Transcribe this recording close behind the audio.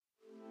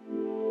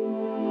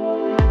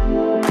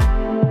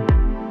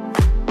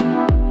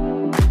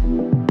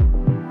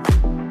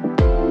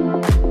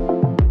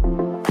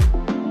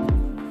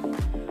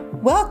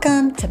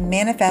Welcome to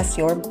Manifest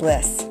Your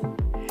Bliss.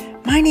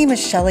 My name is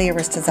Shelly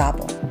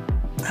Aristizabal.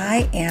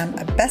 I am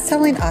a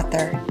best-selling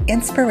author,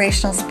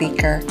 inspirational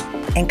speaker,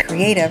 and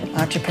creative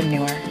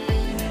entrepreneur.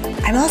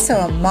 I'm also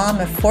a mom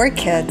of 4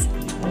 kids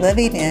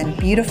living in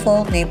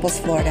beautiful Naples,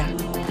 Florida.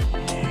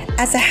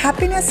 As a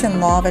happiness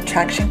and law of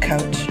attraction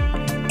coach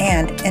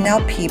and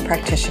NLP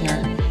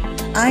practitioner,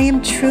 I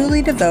am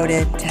truly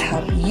devoted to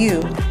help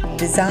you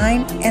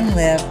design and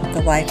live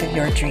the life of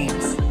your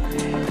dreams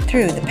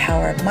through the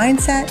power of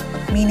mindset,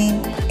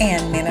 meaning,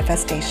 and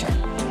manifestation.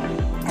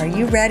 Are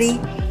you ready?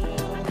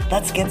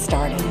 Let's get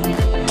started.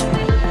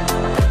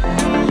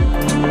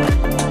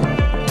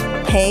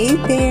 Hey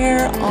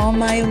there, all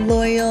my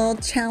loyal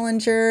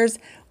challengers.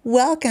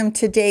 Welcome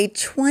to day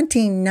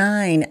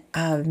 29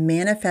 of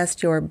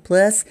Manifest Your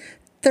Bliss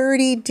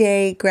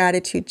 30-day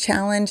gratitude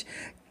challenge.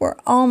 We're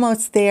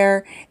almost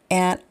there,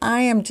 and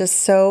I am just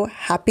so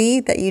happy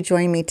that you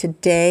joined me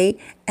today,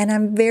 and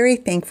I'm very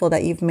thankful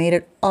that you've made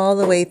it all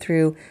the way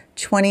through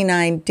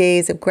 29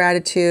 days of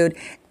gratitude,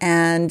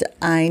 and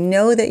I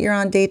know that you're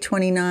on day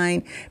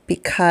 29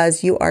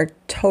 because you are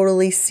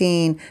totally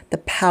seeing the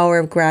power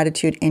of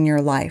gratitude in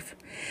your life.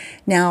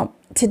 Now,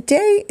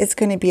 today is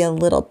going to be a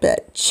little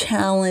bit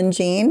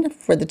challenging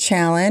for the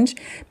challenge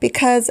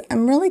because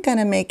I'm really going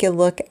to make you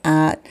look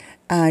at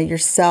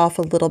yourself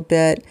a little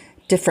bit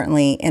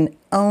differently and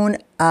own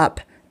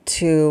up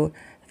to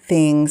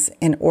things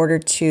in order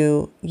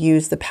to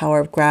use the power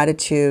of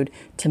gratitude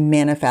to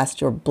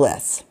manifest your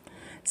bliss.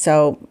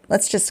 So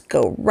let's just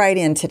go right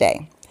in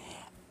today.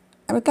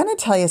 I'm going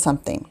to tell you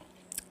something.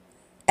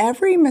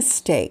 Every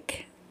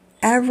mistake,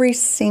 every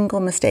single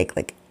mistake,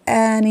 like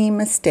any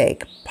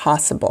mistake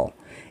possible,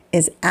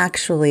 is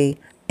actually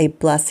a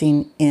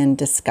blessing in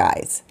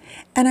disguise.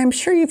 And I'm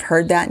sure you've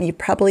heard that, and you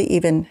probably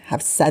even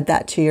have said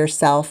that to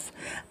yourself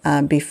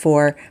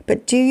before,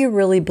 but do you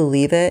really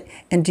believe it?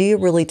 And do you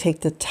really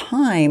take the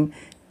time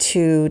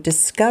to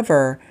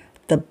discover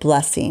the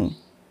blessing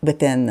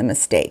within the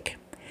mistake?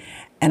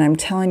 And I'm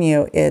telling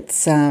you,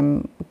 it's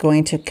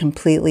going to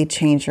completely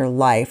change your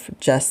life.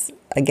 Just,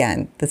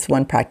 again, this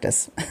one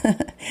practice.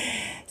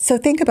 So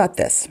think about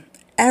this.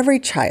 Every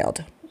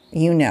child,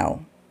 you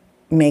know,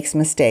 makes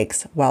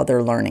mistakes while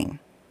they're learning.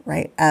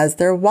 Right? As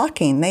they're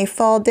walking, they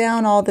fall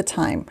down all the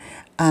time.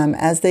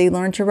 As they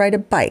learn to ride a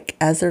bike,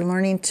 as they're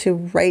learning to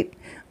write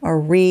or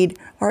read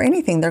or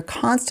anything, they're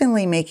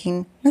constantly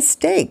making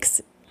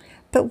mistakes.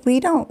 But we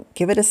don't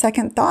give it a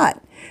second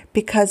thought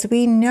because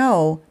we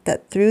know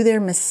that through their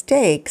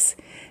mistakes,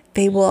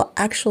 they will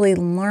actually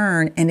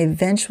learn and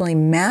eventually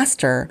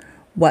master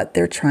what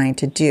they're trying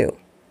to do.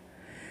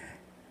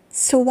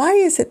 So why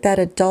is it that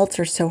adults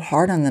are so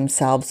hard on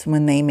themselves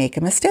when they make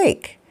a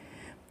mistake?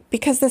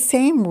 Because the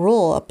same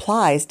rule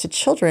applies to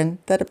children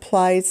that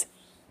applies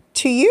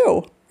to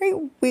you, right?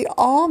 We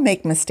all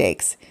make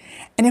mistakes.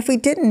 And if we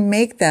didn't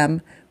make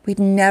them, we'd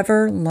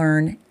never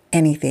learn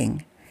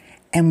anything.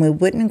 And we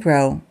wouldn't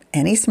grow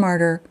any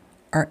smarter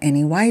or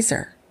any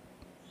wiser.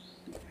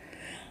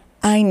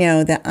 I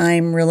know that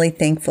I'm really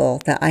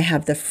thankful that I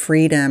have the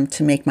freedom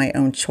to make my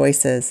own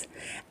choices.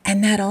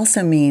 And that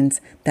also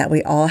means that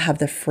we all have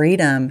the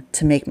freedom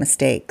to make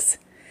mistakes.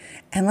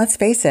 And let's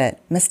face it,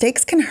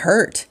 mistakes can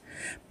hurt.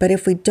 But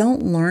if we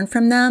don't learn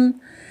from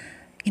them,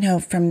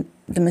 from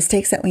the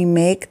mistakes that we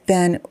make,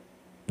 then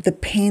the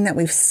pain that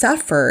we've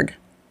suffered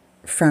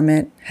from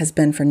it has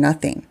been for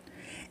nothing.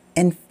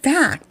 In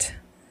fact,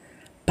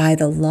 by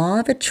the law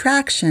of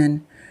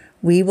attraction,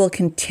 we will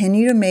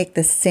continue to make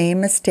the same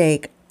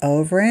mistake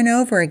over and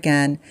over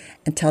again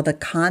until the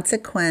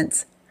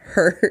consequence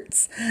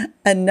hurts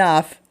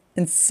enough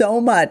and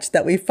so much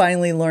that we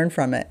finally learn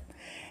from it.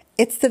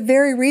 It's the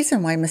very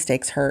reason why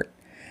mistakes hurt,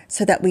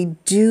 so that we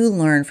do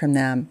learn from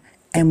them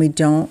and we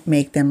don't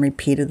make them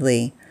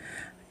repeatedly.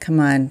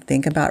 Come on,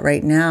 think about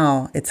right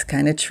now. It's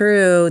kind of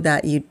true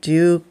that you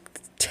do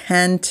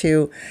tend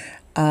to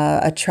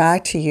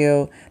attract to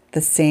you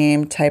the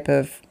same type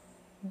of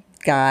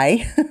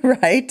guy,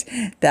 right?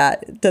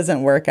 That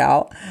doesn't work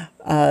out.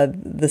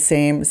 The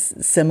same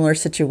similar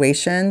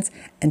situations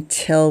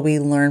until we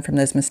learn from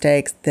those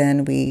mistakes,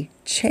 then we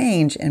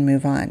change and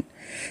move on.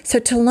 So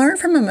to learn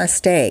from a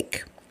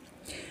mistake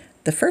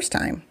the first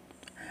time,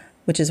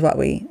 which is what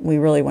we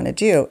really want to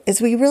do,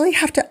 is we really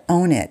have to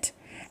own it.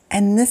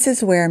 And this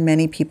is where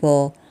many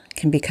people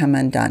can become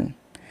undone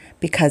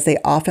because they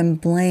often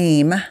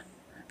blame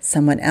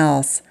someone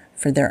else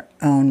for their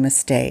own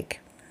mistake.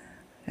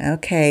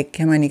 Okay,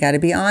 come on, you got to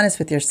be honest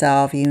with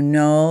yourself. You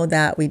know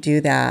that we do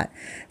that.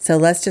 So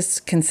let's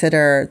just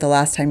consider the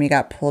last time you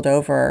got pulled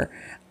over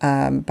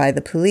by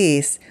the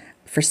police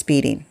for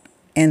speeding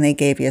and they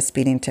gave you a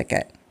speeding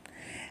ticket.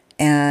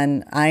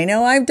 And I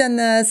know I've done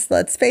this.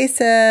 Let's face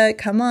it.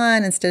 Come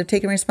on. Instead of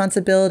taking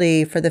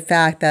responsibility for the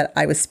fact that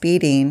I was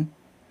speeding,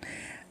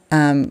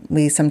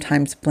 we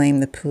sometimes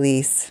blame the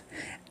police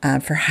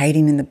for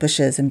hiding in the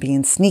bushes and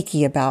being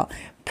sneaky about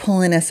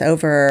pulling us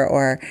over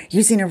or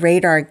using a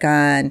radar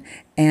gun.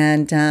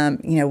 And,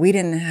 we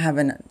didn't have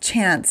a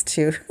chance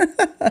to,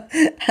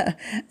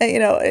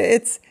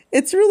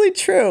 it's really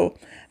true.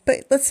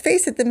 But let's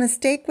face it, the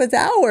mistake was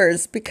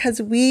ours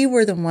because we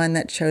were the one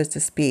that chose to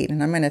speed.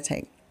 And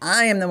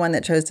I am the one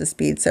that chose to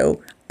speed.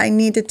 So I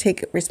need to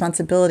take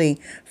responsibility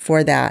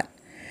for that.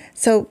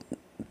 So,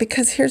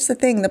 because here's the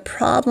thing, the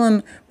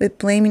problem with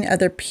blaming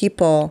other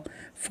people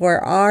for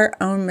our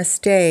own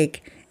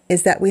mistake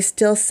is that we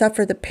still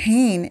suffer the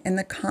pain and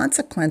the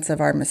consequence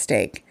of our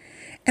mistake.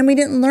 And we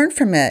didn't learn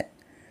from it.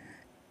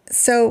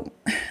 So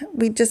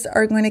we just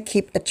are going to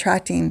keep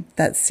attracting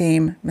that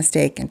same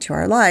mistake into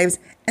our lives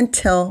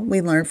until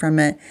we learn from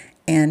it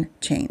and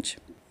change.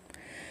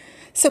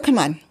 So come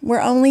on,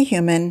 we're only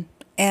human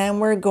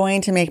and we're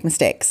going to make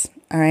mistakes.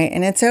 All right.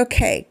 And it's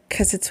okay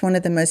because it's one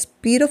of the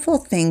most beautiful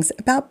things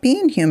about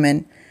being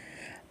human.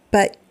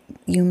 But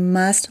you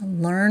must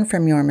learn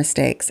from your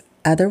mistakes.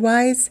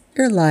 Otherwise,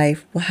 your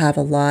life will have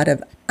a lot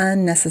of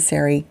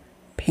unnecessary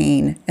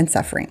pain and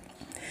suffering.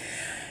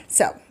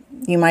 So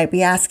you might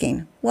be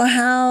asking, well,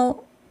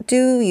 how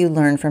do you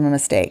learn from a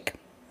mistake?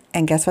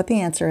 And guess what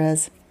the answer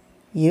is?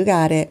 You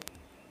got it.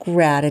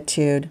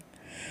 Gratitude.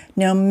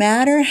 No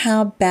matter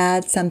how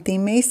bad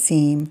something may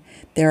seem,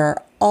 there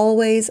are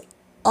always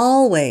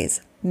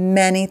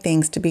many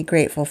things to be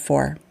grateful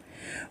for.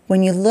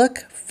 When you look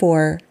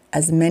for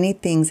as many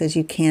things as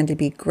you can to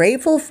be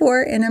grateful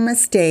for in a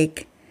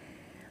mistake,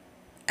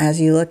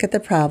 as you look at the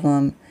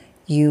problem,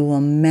 you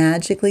will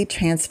magically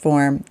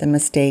transform the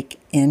mistake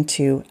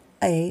into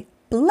a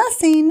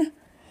blessing.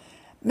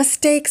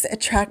 Mistakes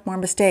attract more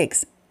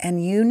mistakes.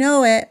 And you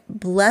know it,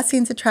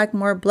 blessings attract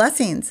more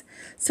blessings.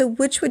 So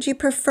which would you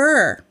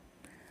prefer?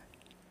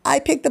 I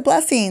picked the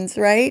blessings,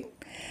 right?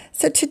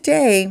 So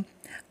today,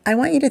 I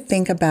want you to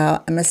think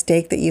about a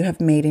mistake that you have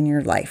made in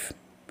your life.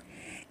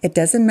 It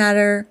doesn't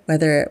matter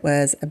whether it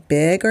was a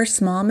big or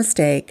small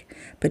mistake,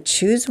 but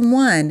choose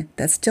one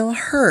that still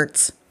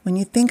hurts when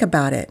you think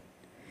about it.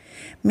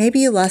 Maybe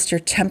you lost your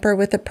temper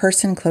with a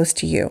person close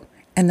to you,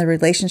 and the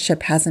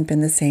relationship hasn't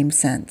been the same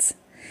since.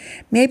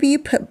 Maybe you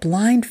put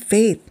blind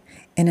faith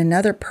in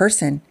another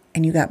person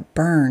and you got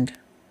burned.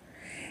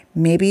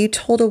 Maybe you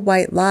told a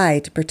white lie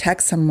to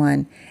protect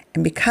someone,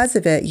 and because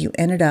of it, you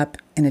ended up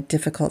in a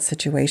difficult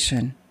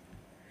situation.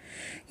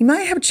 You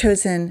might have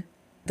chosen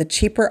the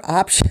cheaper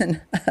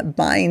option of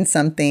buying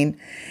something,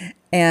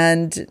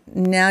 and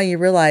now you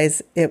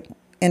realize it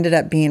ended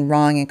up being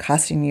wrong and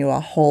costing you a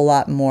whole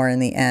lot more in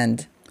the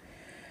end.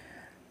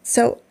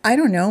 So I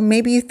don't know,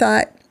 maybe you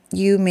thought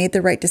you made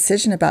the right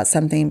decision about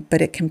something,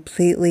 but it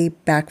completely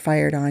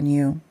backfired on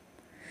you.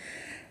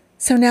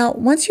 So now,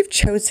 once you've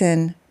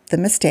chosen the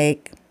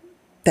mistake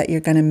that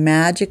you're going to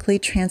magically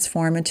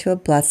transform into a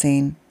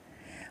blessing,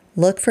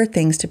 look for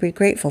things to be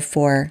grateful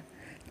for.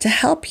 To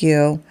help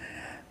you,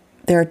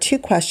 there are 2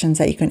 questions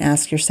that you can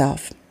ask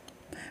yourself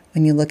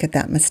when you look at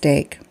that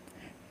mistake.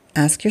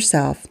 Ask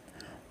yourself,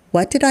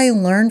 what did I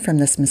learn from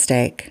this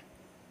mistake?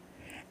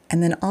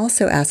 And then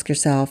also ask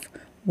yourself,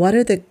 what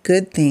are the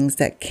good things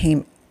that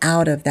came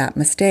out of that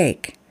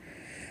mistake?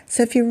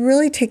 So if you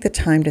really take the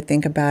time to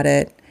think about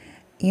it,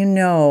 you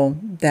know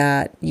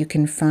that you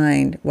can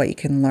find what you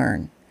can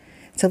learn.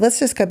 So let's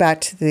just go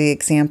back to the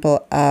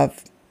example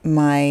of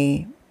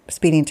my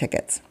speeding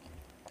tickets.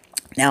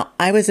 Now,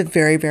 I was a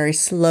very, very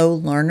slow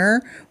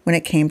learner when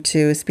it came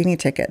to speeding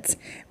tickets.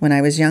 When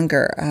I was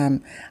younger,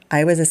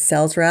 I was a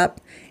sales rep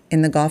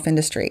in the golf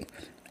industry,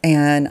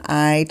 and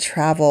I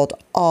traveled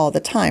all the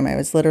time. I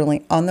was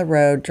literally on the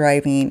road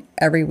driving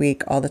every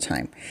week all the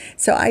time.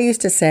 So I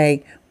used to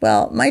say,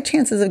 well, my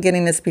chances of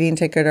getting a speeding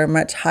ticket are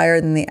much higher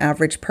than the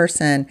average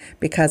person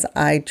because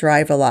I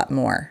drive a lot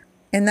more.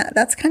 And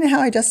that's kind of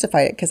how I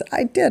justify it, because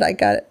I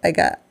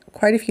got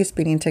quite a few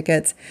speeding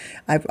tickets.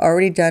 I've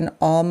already done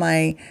all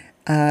my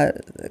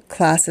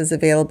classes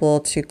available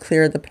to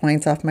clear the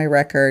points off my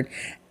record.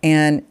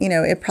 And,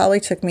 it probably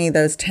took me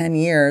those 10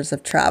 years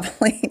of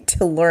traveling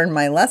to learn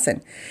my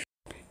lesson.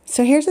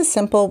 So here's a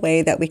simple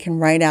way that we can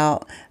write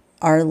out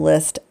our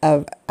list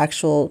of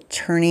actual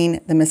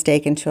turning the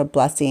mistake into a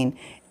blessing,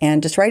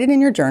 and just write it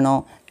in your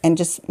journal, and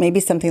just maybe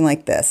something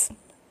like this.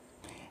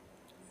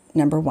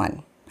 Number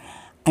 1,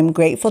 I'm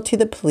grateful to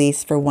the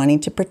police for wanting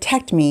to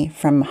protect me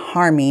from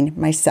harming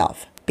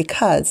myself,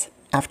 because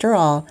after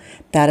all,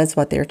 that is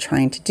what they're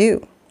trying to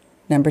do.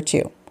 Number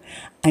 2,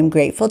 I'm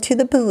grateful to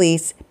the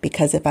police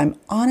because if I'm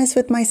honest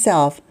with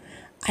myself,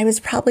 I was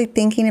probably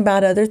thinking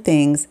about other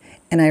things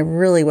and I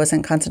really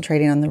wasn't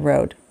concentrating on the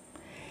road.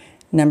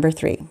 Number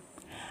 3,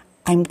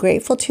 I'm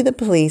grateful to the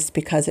police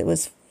because it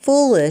was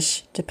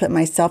foolish to put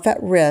myself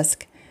at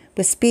risk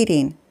with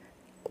speeding.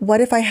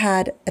 What if I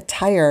had a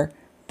tire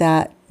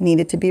that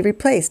needed to be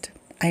replaced?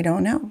 I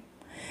don't know.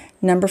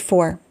 Number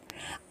 4,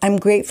 I'm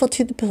grateful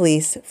to the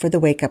police for the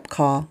wake-up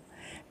call.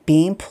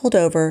 Being pulled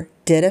over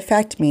did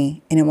affect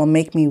me, and it will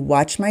make me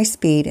watch my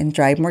speed and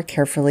drive more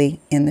carefully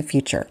in the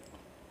future.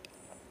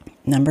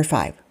 Number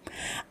 5,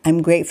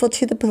 I'm grateful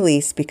to the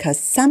police because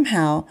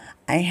somehow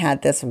I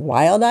had this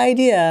wild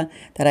idea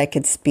that I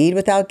could speed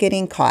without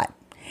getting caught,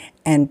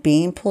 and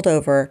being pulled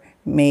over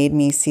made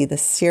me see the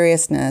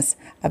seriousness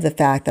of the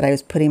fact that I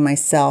was putting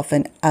myself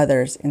and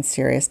others in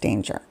serious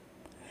danger.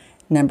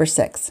 Number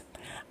 6,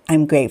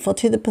 I'm grateful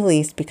to the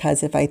police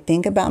because if I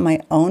think about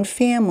my own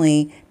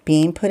family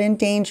being put in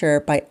danger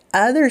by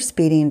other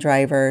speeding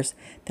drivers,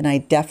 then I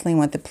definitely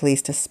want the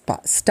police to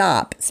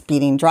stop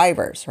speeding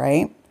drivers,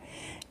 right?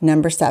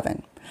 Number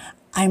 7,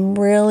 I'm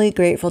really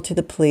grateful to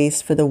the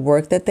police for the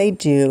work that they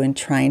do in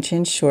trying to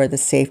ensure the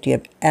safety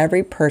of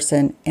every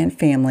person and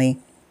family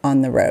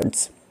on the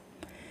roads.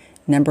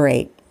 Number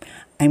 8,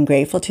 I'm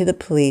grateful to the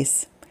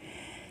police.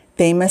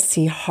 They must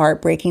see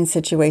heartbreaking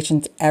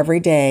situations every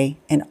day,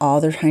 and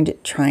all they're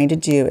trying to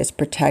do is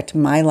protect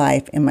my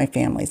life and my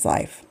family's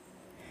life.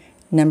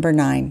 Number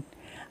 9,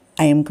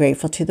 I am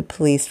grateful to the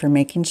police for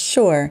making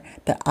sure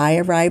that I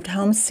arrived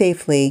home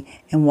safely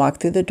and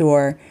walked through the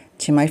door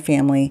to my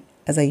family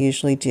as I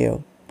usually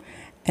do.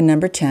 And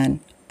number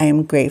 10, I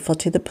am grateful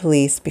to the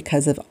police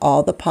because of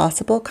all the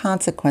possible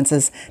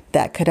consequences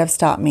that could have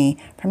stopped me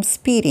from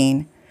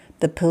speeding.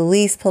 The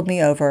police pulled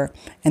me over,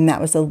 and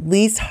that was the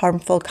least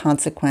harmful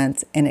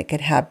consequence, and it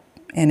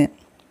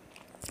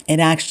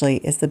actually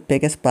is the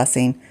biggest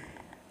blessing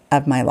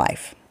of my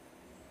life.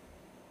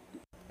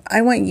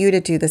 I want you to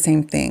do the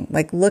same thing.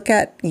 Like, look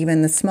at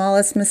even the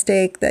smallest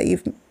mistake that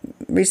you've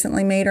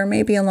recently made, or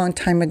maybe a long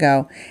time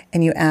ago,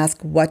 and you ask,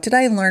 what did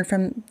I learn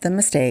from the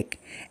mistake,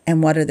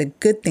 and what are the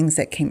good things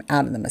that came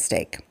out of the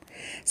mistake?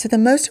 So the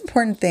most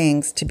important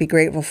things to be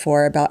grateful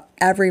for about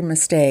every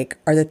mistake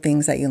are the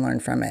things that you learn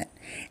from it.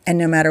 And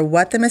no matter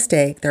what the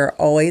mistake, there are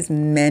always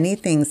many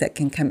things that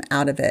can come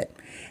out of it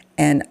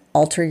and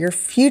alter your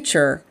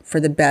future for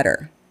the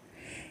better.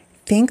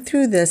 Think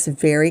through this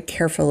very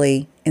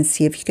carefully and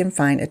see if you can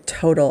find a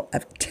total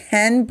of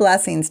 10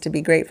 blessings to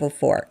be grateful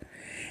for.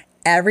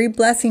 Every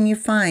blessing you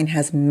find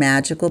has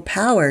magical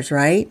powers,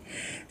 right?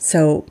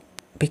 So,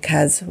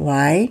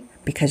 why?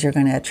 Because you're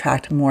going to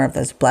attract more of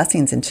those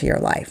blessings into your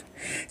life.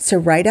 So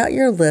write out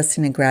your list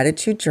in a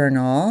gratitude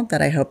journal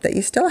that I hope that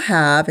you still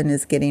have and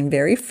is getting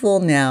very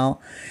full now,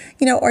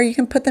 or you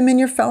can put them in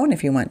your phone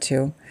if you want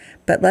to.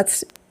 But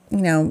let's,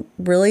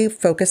 really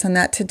focus on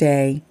that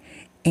today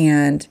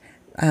and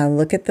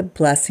look at the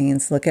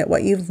blessings, look at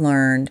what you've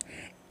learned,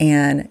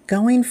 and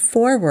going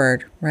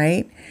forward,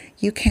 right?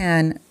 You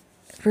can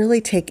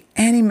really take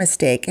any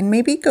mistake and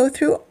maybe go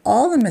through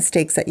all the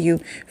mistakes that you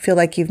feel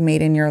like you've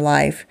made in your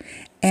life.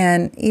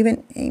 And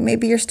even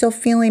maybe you're still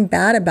feeling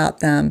bad about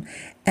them.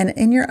 And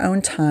in your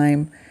own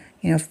time,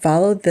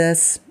 follow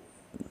this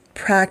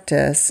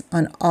practice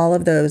on all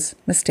of those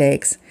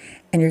mistakes,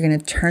 and you're going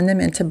to turn them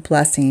into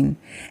blessing.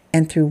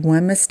 And through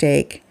one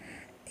mistake,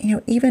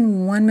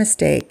 even one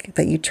mistake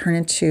that you turn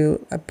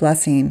into a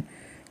blessing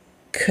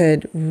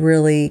could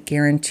really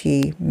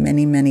guarantee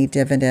many, many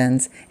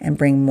dividends and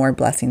bring more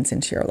blessings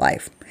into your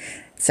life.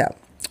 So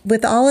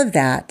with all of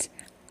that,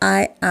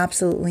 I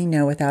absolutely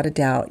know without a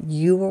doubt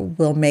you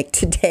will make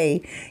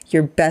today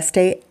your best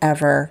day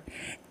ever.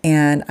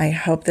 And I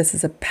hope this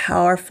is a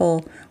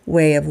powerful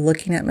way of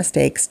looking at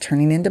mistakes,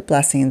 turning into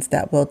blessings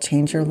that will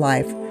change your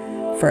life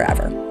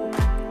forever.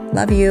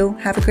 Love you.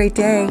 Have a great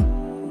day.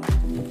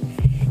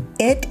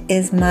 It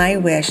is my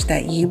wish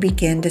that you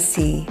begin to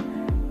see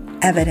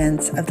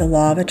evidence of the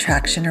law of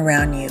attraction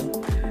around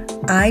you.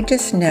 I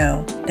just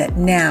know that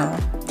now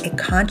a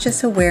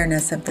conscious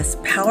awareness of this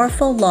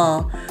powerful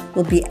law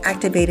will be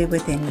activated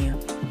within you.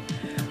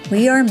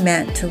 We are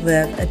meant to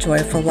live a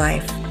joyful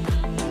life.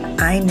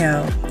 I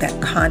know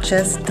that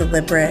conscious,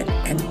 deliberate,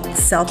 and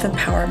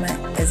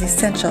self-empowerment is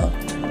essential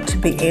to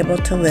be able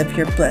to live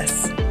your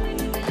bliss.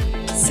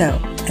 So,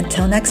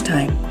 until next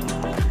time,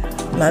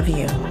 love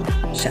you,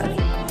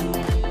 Shelley.